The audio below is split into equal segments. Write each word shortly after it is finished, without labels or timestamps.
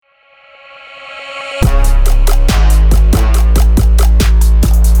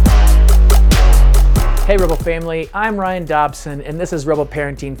Hey Rebel family, I'm Ryan Dobson and this is Rebel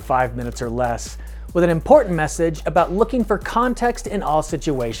Parenting 5 Minutes or Less with an important message about looking for context in all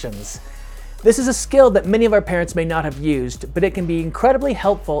situations. This is a skill that many of our parents may not have used, but it can be incredibly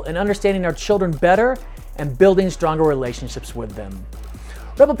helpful in understanding our children better and building stronger relationships with them.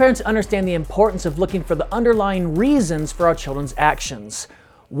 Rebel parents understand the importance of looking for the underlying reasons for our children's actions.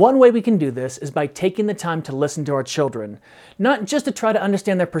 One way we can do this is by taking the time to listen to our children, not just to try to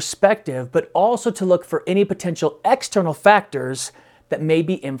understand their perspective, but also to look for any potential external factors that may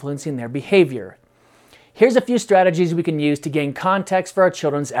be influencing their behavior. Here's a few strategies we can use to gain context for our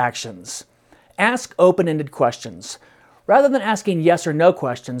children's actions. Ask open-ended questions. Rather than asking yes or no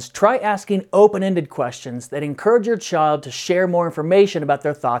questions, try asking open-ended questions that encourage your child to share more information about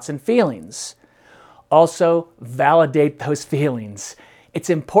their thoughts and feelings. Also, validate those feelings. It's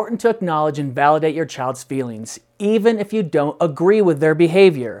important to acknowledge and validate your child's feelings, even if you don't agree with their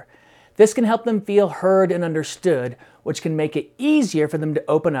behavior. This can help them feel heard and understood, which can make it easier for them to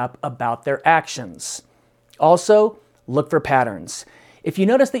open up about their actions. Also, look for patterns. If you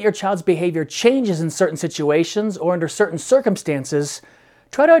notice that your child's behavior changes in certain situations or under certain circumstances,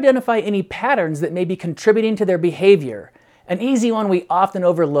 try to identify any patterns that may be contributing to their behavior. An easy one we often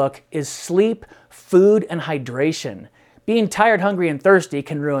overlook is sleep, food, and hydration. Being tired, hungry, and thirsty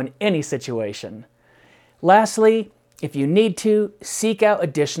can ruin any situation. Lastly, if you need to, seek out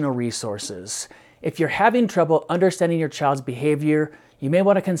additional resources. If you're having trouble understanding your child's behavior, you may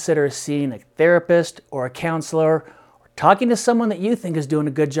want to consider seeing a therapist or a counselor, or talking to someone that you think is doing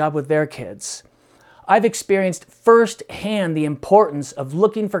a good job with their kids. I've experienced firsthand the importance of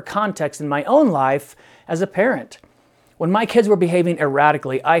looking for context in my own life as a parent. When my kids were behaving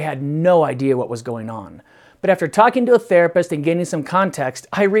erratically, I had no idea what was going on. But after talking to a therapist and gaining some context,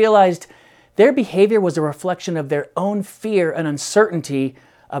 I realized their behavior was a reflection of their own fear and uncertainty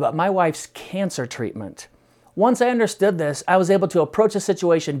about my wife's cancer treatment. Once I understood this, I was able to approach the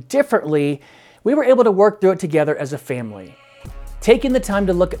situation differently. We were able to work through it together as a family. Taking the time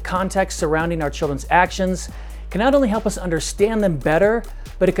to look at context surrounding our children's actions can not only help us understand them better,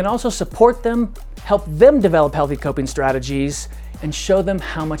 but it can also support them, help them develop healthy coping strategies, and show them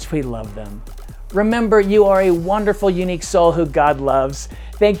how much we love them. Remember, you are a wonderful, unique soul who God loves.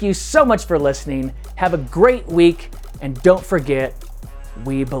 Thank you so much for listening. Have a great week, and don't forget,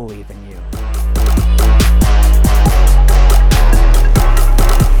 we believe in you.